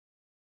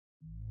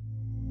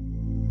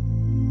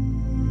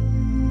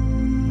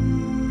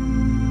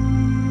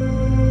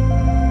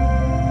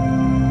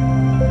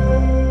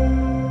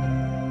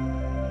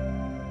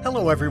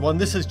everyone,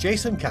 this is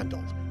Jason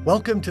Kendall.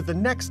 Welcome to the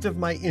next of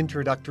my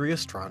introductory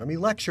astronomy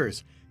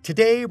lectures.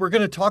 Today we're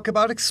going to talk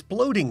about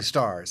exploding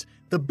stars,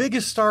 the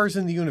biggest stars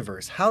in the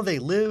universe, how they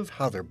live,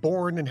 how they're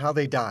born, and how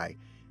they die.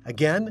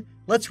 Again,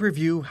 let's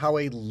review how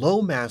a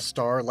low-mass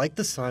star like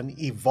the Sun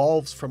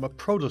evolves from a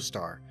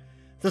protostar.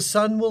 The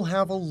Sun will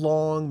have a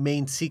long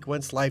main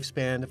sequence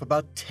lifespan of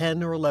about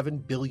 10 or 11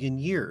 billion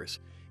years.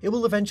 It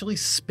will eventually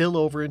spill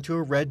over into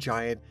a red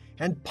giant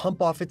and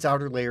pump off its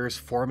outer layers,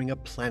 forming a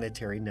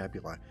planetary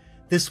nebula.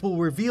 This will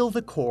reveal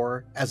the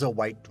core as a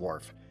white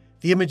dwarf.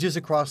 The images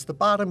across the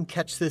bottom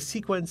catch this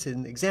sequence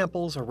in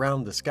examples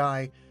around the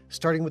sky,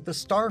 starting with the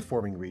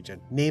star-forming region,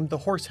 named the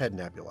Horsehead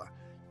Nebula.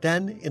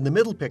 Then, in the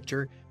middle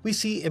picture, we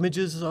see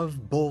images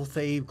of both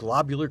a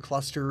globular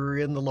cluster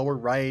in the lower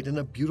right and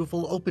a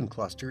beautiful open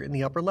cluster in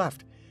the upper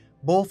left.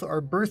 Both are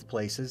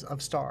birthplaces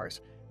of stars.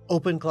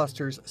 Open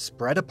clusters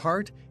spread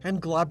apart, and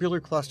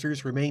globular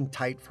clusters remain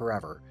tight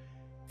forever.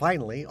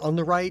 Finally, on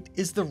the right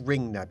is the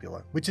Ring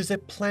Nebula, which is a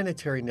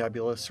planetary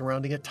nebula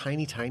surrounding a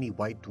tiny, tiny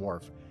white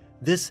dwarf.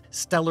 This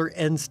stellar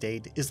end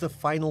state is the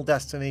final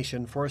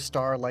destination for a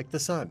star like the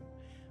Sun.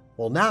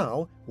 Well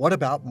now, what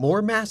about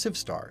more massive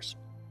stars?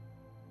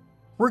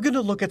 We're going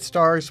to look at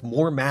stars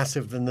more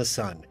massive than the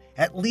Sun,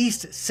 at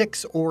least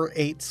 6 or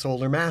 8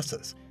 solar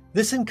masses.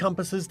 This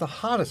encompasses the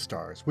hottest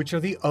stars, which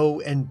are the O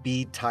and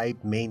B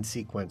type main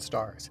sequence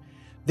stars.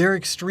 Their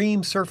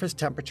extreme surface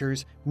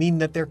temperatures mean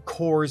that their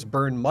cores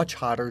burn much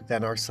hotter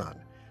than our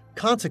Sun.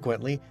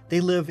 Consequently,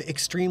 they live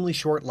extremely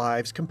short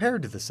lives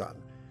compared to the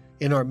Sun.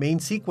 In our main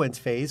sequence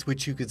phase,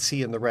 which you could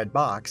see in the red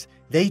box,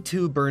 they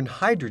too burn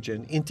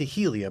hydrogen into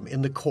helium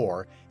in the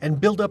core and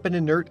build up an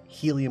inert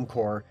helium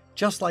core,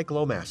 just like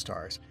low-mass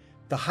stars.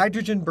 The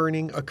hydrogen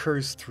burning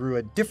occurs through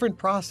a different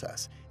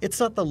process. It's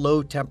not the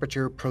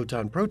low-temperature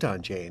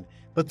proton-proton chain,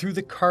 but through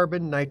the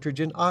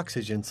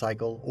carbon-nitrogen-oxygen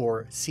cycle,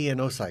 or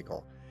CNO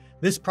cycle.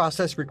 This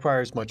process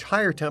requires much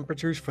higher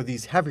temperatures for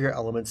these heavier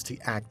elements to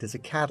act as a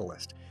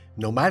catalyst.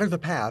 No matter the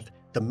path,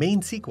 the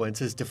main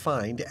sequence is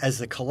defined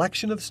as a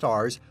collection of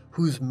stars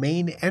whose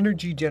main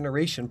energy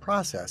generation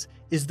process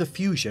is the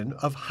fusion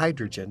of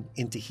hydrogen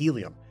into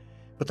helium.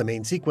 But the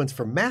main sequence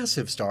for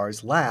massive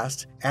stars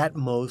lasts, at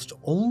most,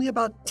 only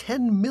about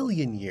 10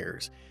 million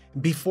years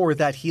before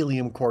that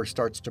helium core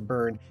starts to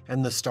burn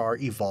and the star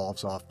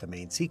evolves off the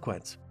main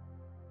sequence.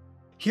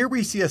 Here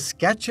we see a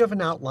sketch of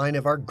an outline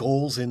of our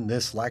goals in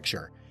this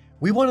lecture.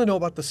 We want to know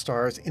about the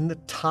stars in the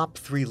top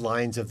 3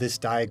 lines of this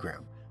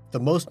diagram. The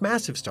most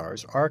massive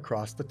stars are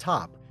across the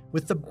top,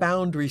 with the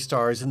boundary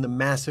stars in the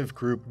massive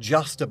group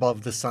just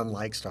above the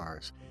Sun-like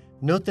stars.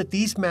 Note that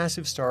these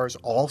massive stars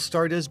all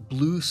start as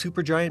blue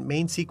supergiant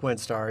main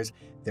sequence stars.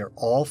 They're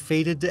all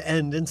fated to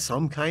end in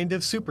some kind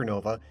of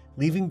supernova,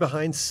 leaving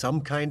behind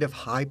some kind of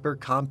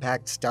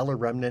hyper-compact stellar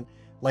remnant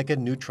like a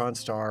neutron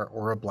star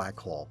or a black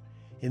hole.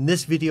 In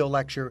this video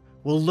lecture,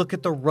 we'll look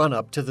at the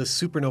run-up to the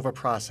supernova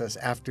process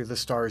after the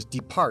stars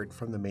depart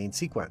from the main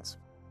sequence.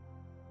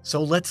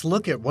 So let's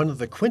look at one of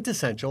the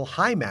quintessential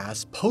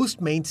high-mass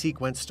post-main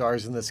sequence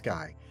stars in the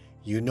sky.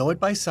 You know it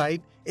by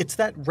sight. It's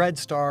that red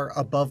star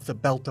above the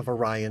belt of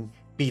Orion,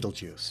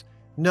 Betelgeuse.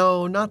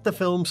 No, not the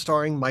film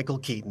starring Michael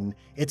Keaton.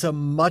 It's a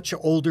much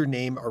older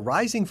name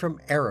arising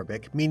from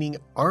Arabic, meaning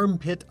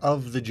armpit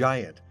of the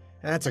giant.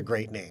 That's a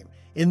great name.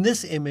 In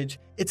this image,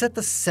 it's at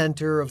the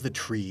center of the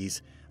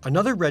trees.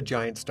 Another red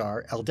giant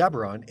star,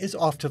 Aldebaran, is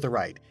off to the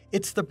right.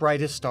 It's the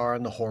brightest star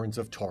on the horns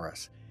of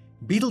Taurus.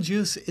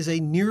 Betelgeuse is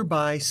a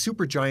nearby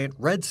supergiant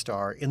red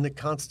star in the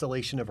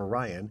constellation of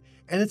Orion,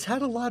 and it's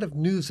had a lot of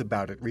news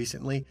about it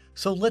recently,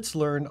 so let's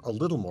learn a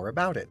little more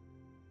about it.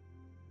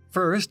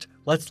 First,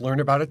 let's learn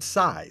about its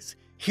size.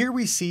 Here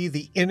we see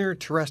the inner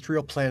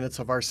terrestrial planets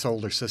of our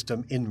solar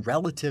system in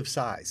relative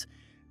size.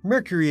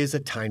 Mercury is a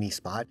tiny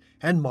spot,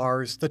 and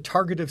Mars, the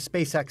target of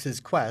SpaceX's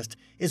quest,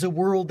 is a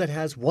world that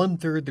has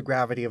 1/3 the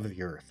gravity of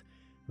the Earth.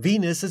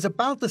 Venus is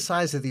about the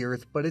size of the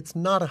Earth, but it's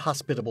not a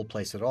hospitable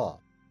place at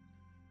all.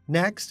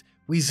 Next,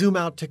 we zoom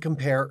out to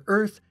compare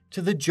Earth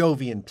to the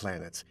Jovian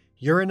planets.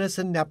 Uranus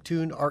and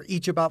Neptune are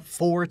each about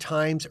 4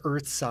 times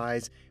Earth's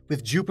size,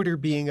 with Jupiter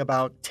being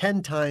about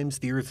 10 times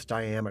the Earth's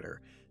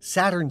diameter.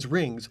 Saturn's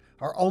rings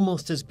are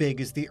almost as big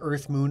as the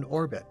Earth-Moon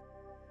orbit.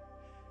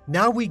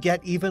 Now we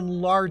get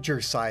even larger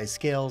size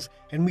scales,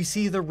 and we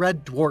see the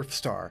red dwarf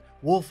star,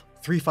 Wolf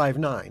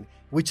 359,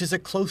 which is a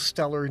close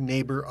stellar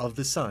neighbor of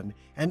the Sun,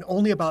 and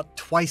only about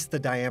twice the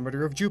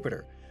diameter of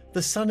Jupiter.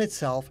 The Sun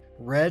itself,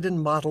 red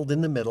and mottled in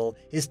the middle,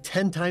 is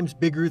 10 times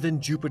bigger than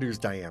Jupiter's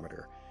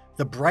diameter.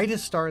 The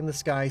brightest star in the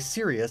sky,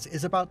 Sirius,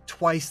 is about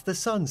twice the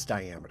Sun's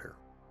diameter.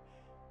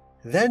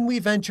 Then we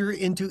venture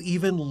into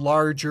even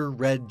larger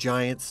red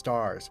giant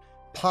stars.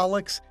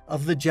 Pollux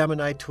of the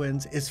Gemini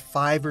twins is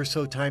 5 or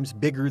so times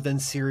bigger than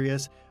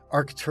Sirius.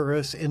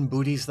 Arcturus in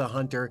Bootes the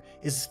Hunter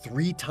is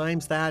 3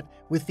 times that,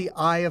 with the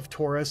Eye of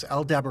Taurus,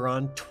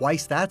 Aldebaran,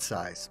 twice that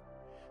size.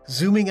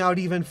 Zooming out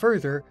even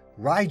further,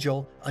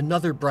 Rigel,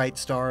 another bright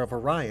star of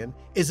Orion,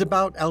 is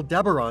about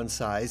Aldebaran's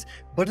size,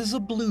 but is a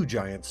blue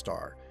giant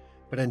star.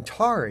 But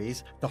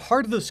Antares, the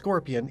heart of the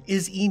scorpion,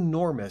 is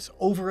enormous,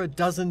 over a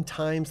dozen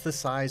times the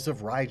size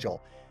of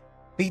Rigel.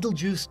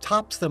 Betelgeuse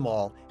tops them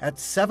all at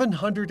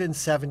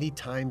 770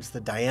 times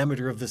the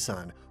diameter of the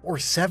Sun, or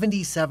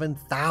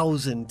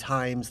 77,000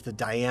 times the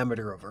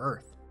diameter of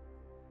Earth.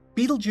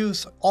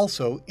 Betelgeuse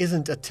also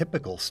isn't a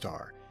typical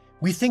star.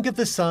 We think of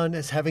the Sun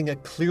as having a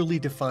clearly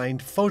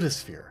defined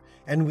photosphere,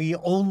 and we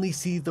only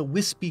see the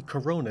wispy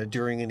corona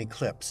during an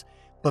eclipse.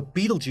 But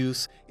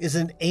Betelgeuse is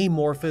an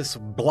amorphous,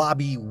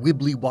 blobby,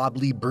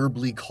 wibbly-wobbly,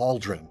 burbly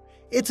cauldron.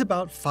 It's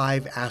about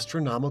 5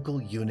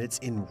 astronomical units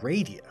in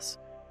radius.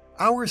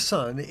 Our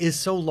Sun is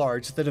so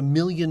large that 1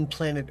 million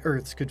planet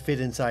Earths could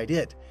fit inside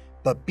it,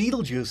 but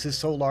Betelgeuse is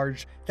so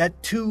large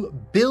that 2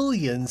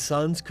 billion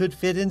suns could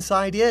fit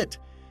inside it.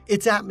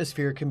 Its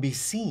atmosphere can be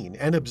seen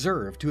and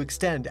observed to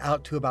extend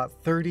out to about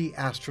 30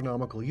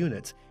 astronomical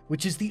units,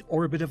 which is the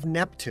orbit of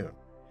Neptune.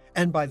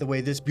 And by the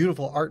way, this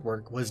beautiful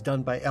artwork was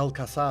done by El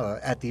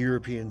Casada at the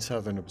European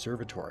Southern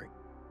Observatory.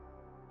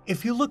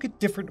 If you look at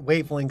different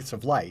wavelengths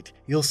of light,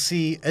 you'll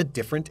see a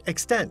different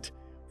extent.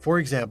 For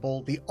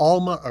example, the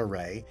ALMA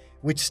array,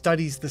 which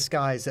studies the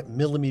skies at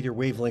millimeter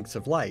wavelengths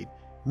of light,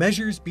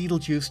 measures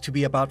Betelgeuse to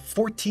be about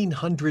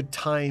 1,400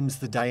 times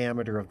the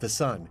diameter of the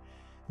Sun.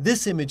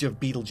 This image of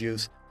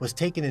Betelgeuse was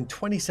taken in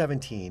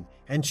 2017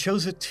 and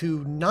shows it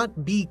to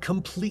not be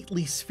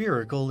completely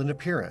spherical in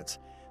appearance.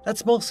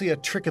 That's mostly a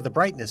trick of the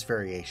brightness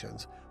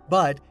variations,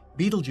 but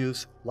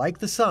Betelgeuse, like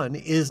the Sun,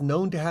 is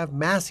known to have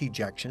mass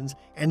ejections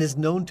and is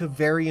known to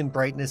vary in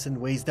brightness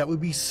in ways that would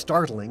be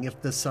startling if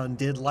the Sun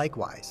did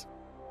likewise.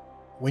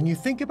 When you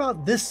think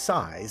about this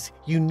size,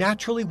 you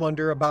naturally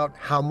wonder about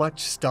how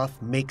much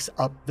stuff makes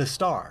up the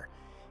star.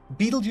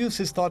 Betelgeuse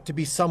is thought to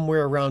be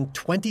somewhere around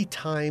 20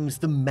 times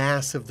the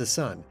mass of the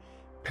Sun.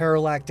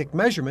 Parallactic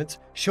measurements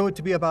show it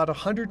to be about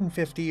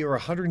 150 or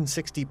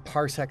 160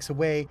 parsecs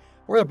away,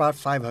 or about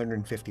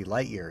 550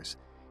 light-years.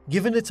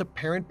 Given its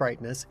apparent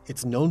brightness,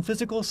 its known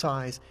physical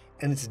size,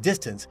 and its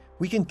distance,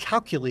 we can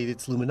calculate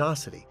its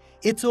luminosity.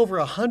 It's over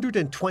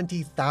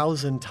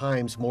 120,000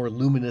 times more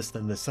luminous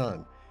than the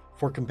Sun.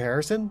 For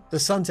comparison, the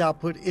Sun's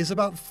output is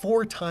about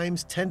 4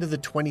 times 10 to the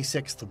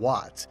 26th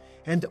watts,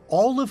 and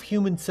all of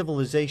human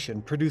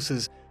civilization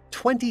produces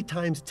 20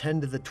 times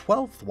 10 to the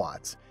 12th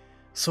watts.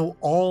 So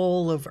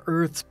all of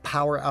Earth's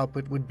power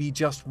output would be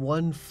just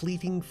one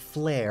fleeting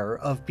flare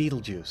of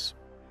Betelgeuse.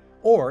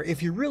 Or,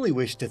 if you really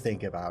wish to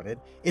think about it,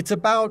 it's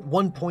about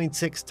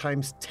 1.6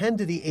 times 10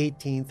 to the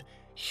 18th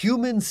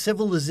human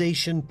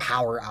civilization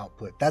power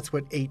output. That's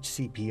what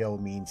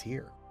HCPO means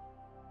here.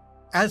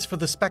 As for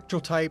the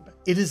spectral type,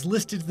 it is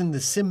listed in the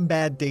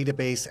SIMBAD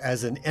database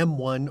as an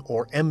M1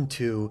 or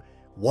M2,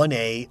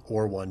 1A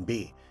or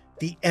 1B.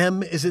 The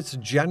M is its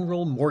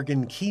general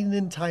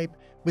Morgan-Keenan type,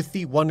 with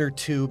the 1 or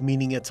 2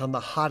 meaning it's on the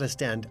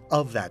hottest end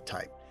of that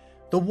type.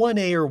 The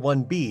 1A or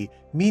 1B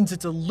means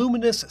it's a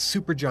luminous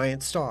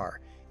supergiant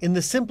star. In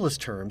the simplest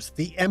terms,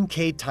 the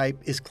MK type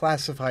is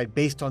classified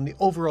based on the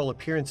overall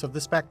appearance of the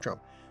spectrum.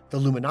 The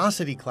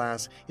luminosity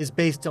class is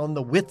based on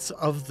the widths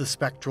of the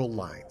spectral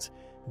lines.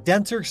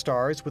 Denser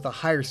stars with a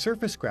higher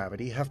surface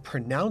gravity have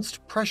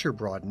pronounced pressure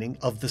broadening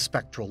of the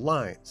spectral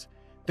lines.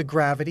 The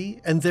gravity,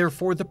 and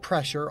therefore the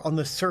pressure, on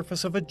the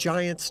surface of a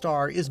giant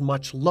star is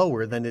much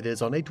lower than it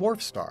is on a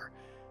dwarf star.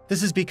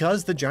 This is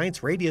because the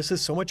giant's radius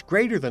is so much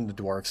greater than the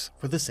dwarf's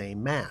for the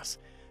same mass.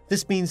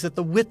 This means that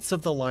the widths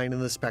of the line in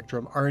the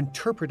spectrum are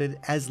interpreted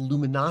as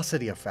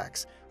luminosity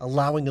effects,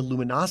 allowing a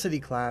luminosity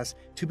class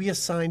to be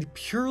assigned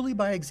purely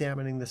by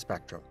examining the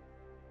spectrum.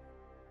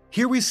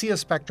 Here we see a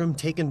spectrum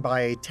taken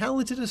by a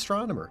talented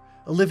astronomer,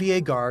 Olivier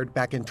Gard,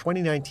 back in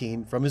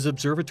 2019 from his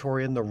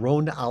observatory in the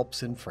Rhône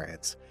Alps in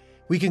France.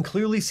 We can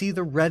clearly see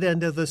the red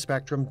end of the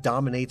spectrum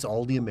dominates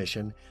all the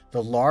emission.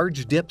 The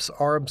large dips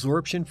are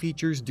absorption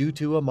features due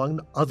to, among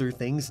other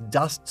things,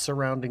 dust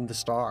surrounding the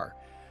star.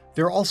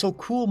 There are also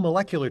cool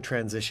molecular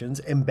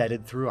transitions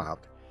embedded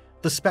throughout.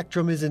 The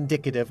spectrum is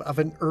indicative of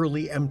an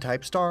early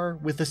M-type star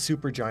with a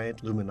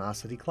supergiant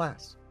luminosity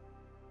class.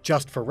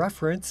 Just for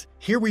reference,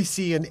 here we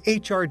see an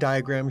HR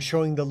diagram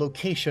showing the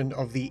location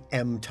of the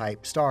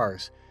M-type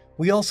stars.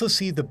 We also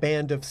see the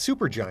band of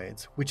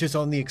supergiants, which is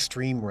on the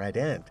extreme red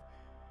end.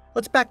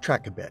 Let's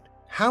backtrack a bit.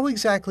 How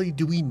exactly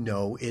do we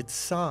know its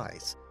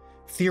size?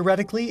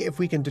 Theoretically, if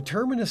we can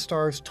determine a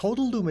star's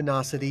total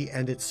luminosity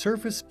and its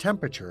surface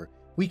temperature,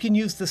 we can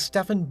use the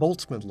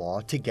Stefan-Boltzmann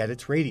law to get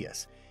its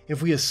radius,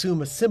 if we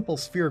assume a simple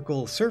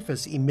spherical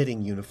surface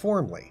emitting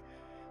uniformly.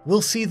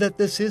 We'll see that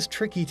this is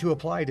tricky to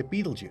apply to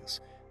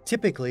Betelgeuse.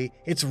 Typically,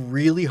 it's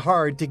really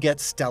hard to get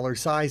stellar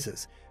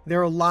sizes.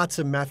 There are lots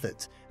of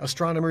methods.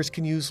 Astronomers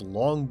can use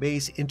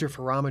long-base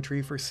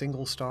interferometry for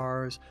single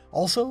stars.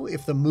 Also,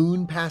 if the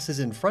moon passes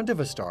in front of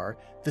a star,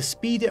 the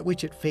speed at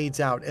which it fades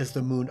out as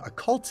the moon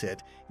occults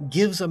it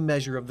gives a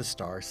measure of the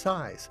star's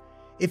size.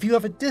 If you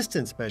have a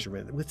distance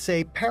measurement with,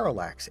 say,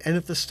 parallax, and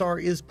if the star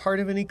is part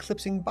of an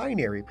eclipsing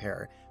binary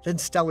pair, then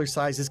stellar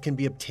sizes can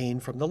be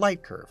obtained from the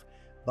light curve.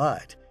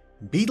 But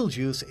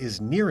Betelgeuse is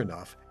near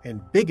enough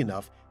and big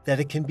enough that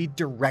it can be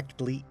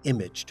directly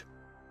imaged.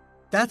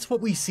 That's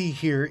what we see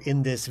here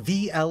in this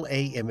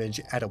VLA image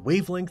at a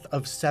wavelength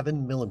of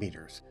 7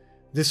 millimeters.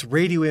 This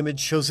radio image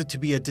shows it to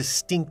be a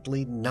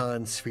distinctly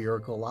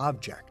non-spherical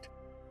object.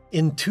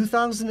 In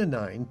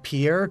 2009,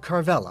 Pierre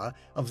Carvela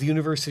of the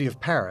University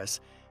of Paris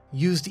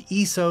used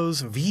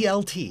ESO's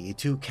VLT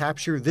to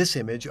capture this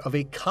image of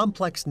a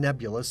complex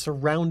nebula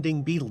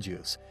surrounding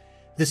Betelgeuse.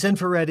 This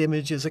infrared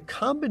image is a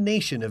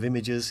combination of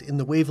images in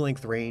the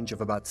wavelength range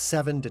of about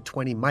 7 to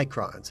 20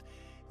 microns.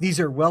 These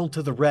are well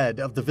to the red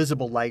of the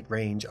visible light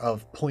range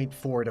of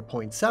 0.4 to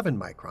 0.7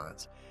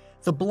 microns.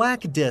 The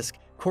black disk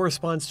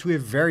corresponds to a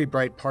very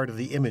bright part of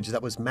the image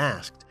that was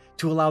masked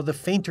to allow the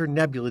fainter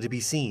nebula to be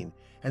seen,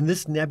 and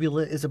this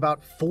nebula is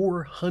about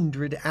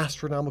 400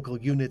 astronomical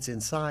units in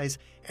size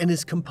and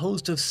is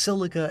composed of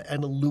silica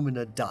and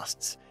alumina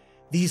dusts.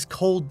 These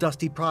cold,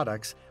 dusty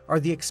products are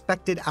the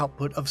expected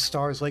output of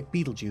stars like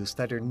Betelgeuse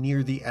that are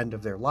near the end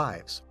of their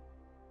lives.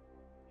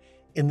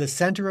 In the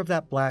center of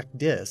that black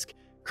disk,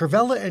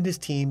 Carvela and his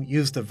team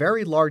used the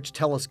Very Large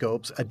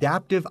Telescope's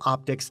Adaptive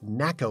Optics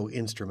NACO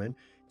instrument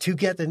to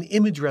get an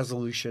image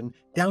resolution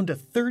down to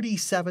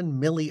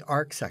 37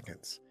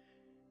 milliarcseconds.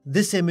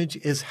 This image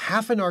is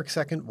half an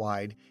arcsecond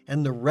wide,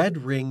 and the red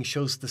ring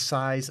shows the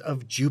size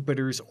of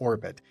Jupiter's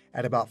orbit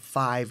at about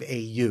 5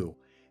 AU.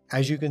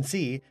 As you can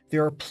see,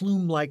 there are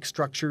plume-like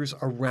structures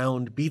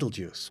around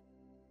Betelgeuse.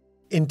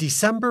 In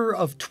December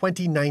of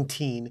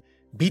 2019,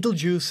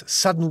 Betelgeuse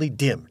suddenly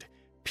dimmed.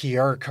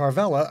 Pierre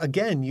Carvela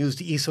again used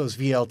ESO's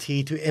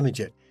VLT to image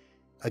it.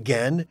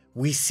 Again,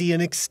 we see an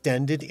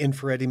extended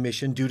infrared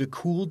emission due to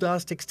cool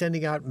dust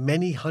extending out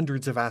many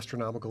hundreds of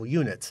astronomical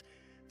units.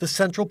 The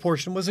central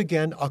portion was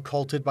again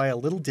occulted by a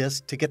little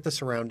disk to get the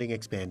surrounding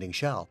expanding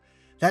shell.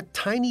 That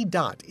tiny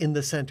dot in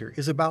the center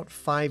is about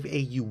 5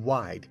 AU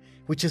wide,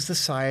 which is the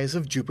size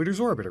of Jupiter's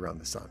orbit around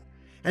the Sun.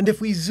 And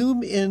if we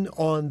zoom in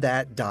on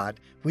that dot,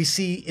 we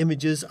see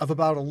images of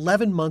about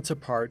 11 months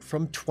apart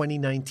from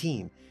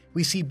 2019.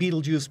 We see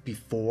Betelgeuse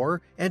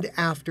before and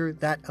after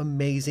that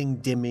amazing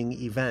dimming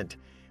event.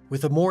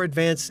 With a more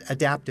advanced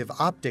adaptive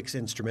optics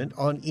instrument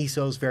on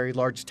ESO's Very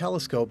Large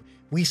Telescope,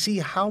 we see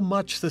how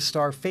much the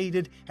star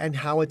faded and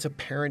how its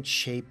apparent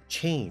shape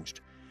changed.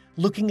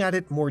 Looking at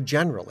it more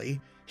generally,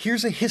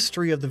 here's a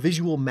history of the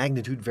visual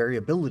magnitude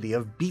variability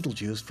of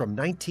Betelgeuse from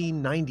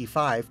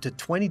 1995 to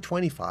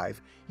 2025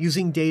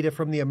 using data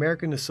from the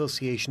American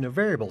Association of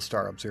Variable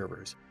Star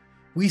Observers.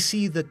 We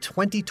see the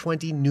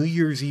 2020 New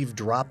Year's Eve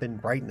drop in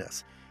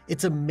brightness.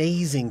 It's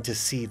amazing to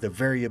see the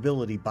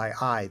variability by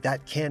eye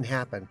that can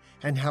happen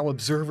and how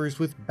observers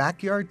with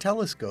backyard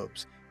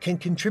telescopes can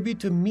contribute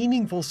to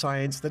meaningful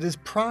science that is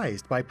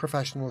prized by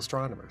professional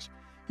astronomers.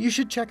 You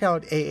should check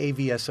out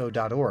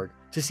aavso.org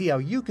to see how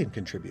you can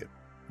contribute.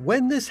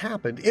 When this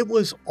happened, it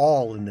was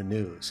all in the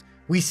news.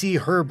 We see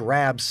Herb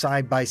Rabb's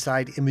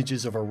side-by-side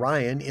images of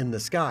Orion in the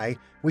sky,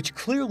 which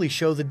clearly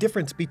show the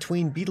difference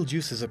between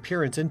Betelgeuse's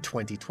appearance in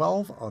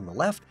 2012 on the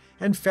left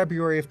and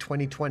February of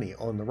 2020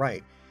 on the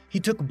right. He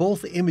took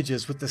both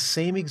images with the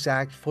same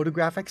exact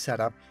photographic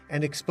setup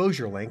and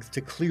exposure length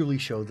to clearly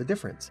show the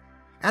difference.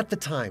 At the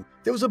time,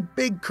 there was a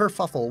big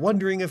kerfuffle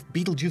wondering if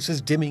Betelgeuse's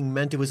dimming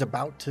meant it was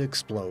about to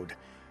explode.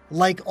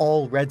 Like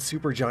all red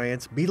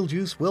supergiants,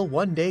 Betelgeuse will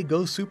one day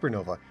go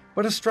supernova,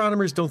 but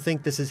astronomers don't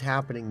think this is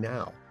happening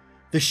now.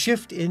 The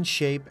shift in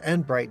shape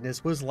and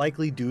brightness was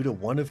likely due to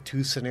one of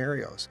two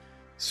scenarios: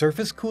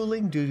 surface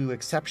cooling due to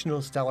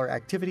exceptional stellar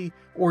activity,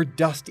 or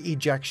dust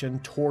ejection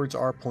towards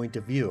our point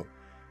of view.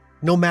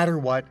 No matter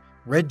what,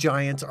 red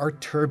giants are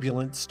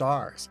turbulent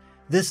stars.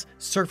 This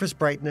surface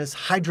brightness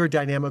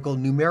hydrodynamical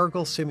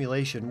numerical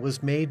simulation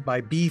was made by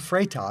B.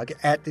 Freytag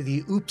at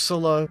the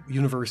Uppsala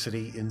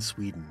University in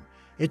Sweden.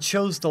 It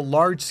shows the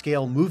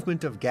large-scale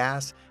movement of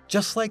gas,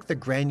 just like the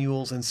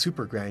granules and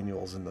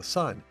supergranules in the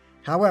Sun.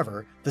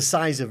 However, the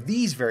size of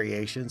these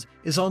variations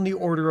is on the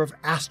order of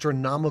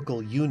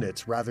astronomical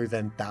units rather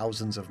than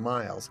thousands of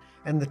miles,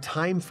 and the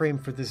time frame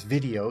for this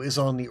video is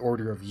on the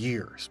order of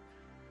years.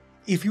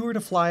 If you were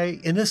to fly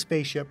in a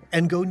spaceship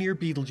and go near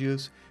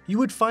Betelgeuse, you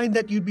would find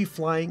that you'd be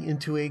flying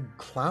into a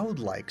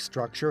cloud-like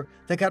structure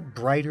that got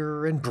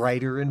brighter and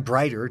brighter and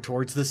brighter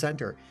towards the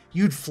center.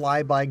 You'd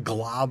fly by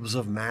globs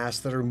of mass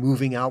that are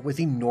moving out with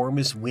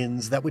enormous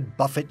winds that would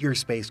buffet your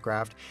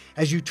spacecraft.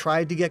 As you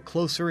tried to get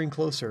closer and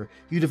closer,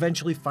 you'd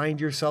eventually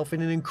find yourself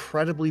in an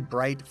incredibly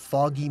bright,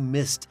 foggy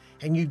mist,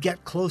 and you'd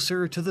get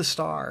closer to the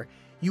star.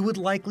 You would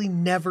likely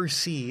never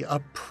see a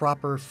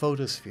proper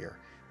photosphere.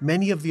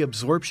 Many of the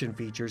absorption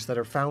features that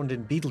are found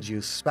in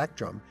Betelgeuse's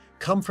spectrum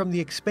come from the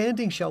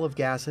expanding shell of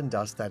gas and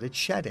dust that it's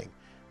shedding.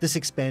 This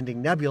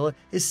expanding nebula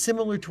is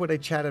similar to what I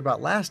chatted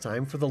about last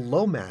time for the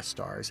low-mass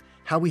stars,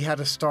 how we had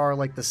a star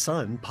like the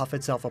Sun puff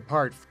itself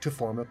apart to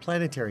form a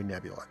planetary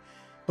nebula.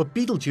 But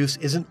Betelgeuse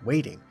isn't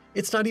waiting.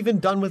 It's not even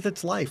done with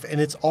its life, and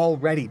it's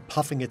already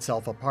puffing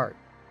itself apart.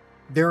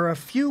 There are a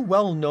few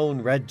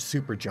well-known red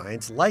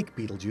supergiants like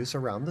Betelgeuse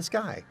around the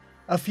sky.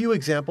 A few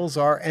examples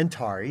are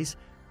Antares,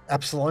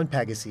 Epsilon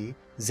Pegasi,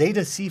 Zeta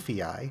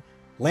Cephei,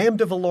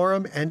 Lambda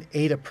Velorum, and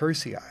Eta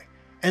Persei.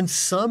 And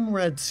some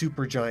red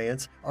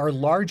supergiants are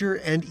larger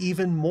and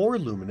even more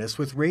luminous,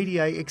 with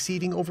radii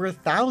exceeding over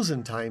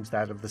 1,000 times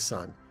that of the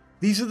Sun.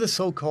 These are the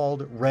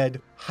so-called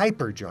red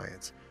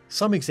hypergiants.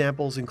 Some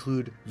examples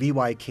include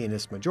VY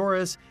Canis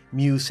Majoris,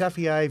 Mu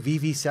Cephei,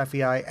 VV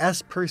Cephei,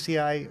 S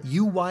Persei,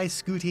 UY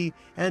Scuti,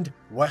 and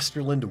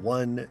Westerland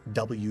 1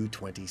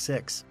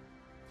 W26.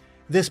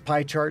 This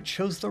pie chart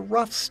shows the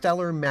rough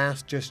stellar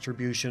mass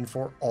distribution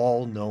for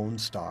all known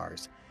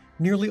stars.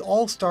 Nearly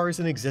all stars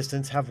in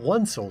existence have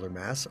one solar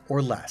mass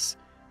or less.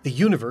 The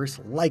universe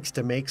likes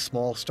to make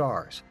small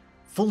stars.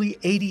 Fully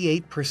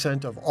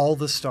 88% of all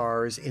the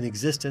stars in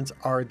existence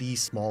are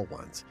these small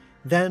ones.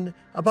 Then,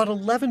 about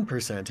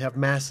 11% have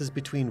masses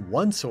between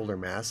one solar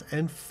mass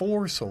and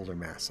 4 solar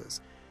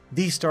masses.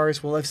 These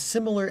stars will have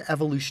similar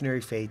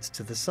evolutionary fates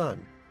to the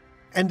Sun.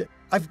 And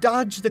I've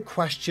dodged the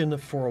question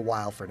for a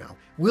while for now.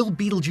 Will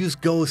Betelgeuse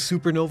go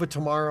supernova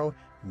tomorrow?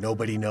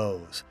 Nobody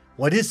knows.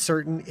 What is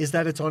certain is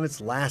that it's on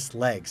its last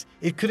legs.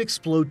 It could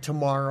explode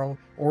tomorrow,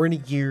 or in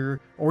a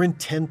year, or in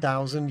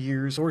 10,000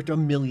 years, or a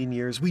million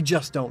years. We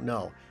just don't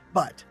know.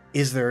 But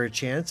is there a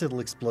chance it'll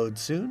explode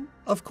soon?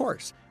 Of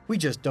course. We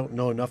just don't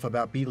know enough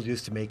about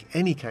Betelgeuse to make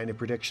any kind of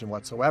prediction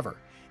whatsoever.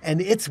 And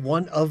it's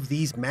one of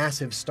these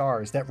massive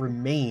stars that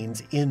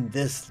remains in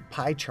this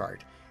pie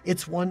chart.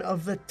 It's one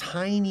of the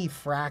tiny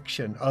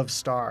fraction of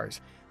stars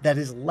that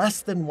is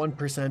less than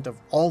 1% of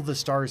all the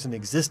stars in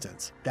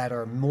existence that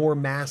are more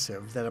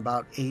massive than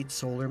about 8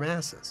 solar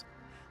masses.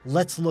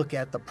 Let's look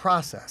at the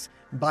process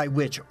by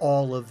which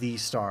all of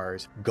these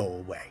stars go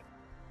away.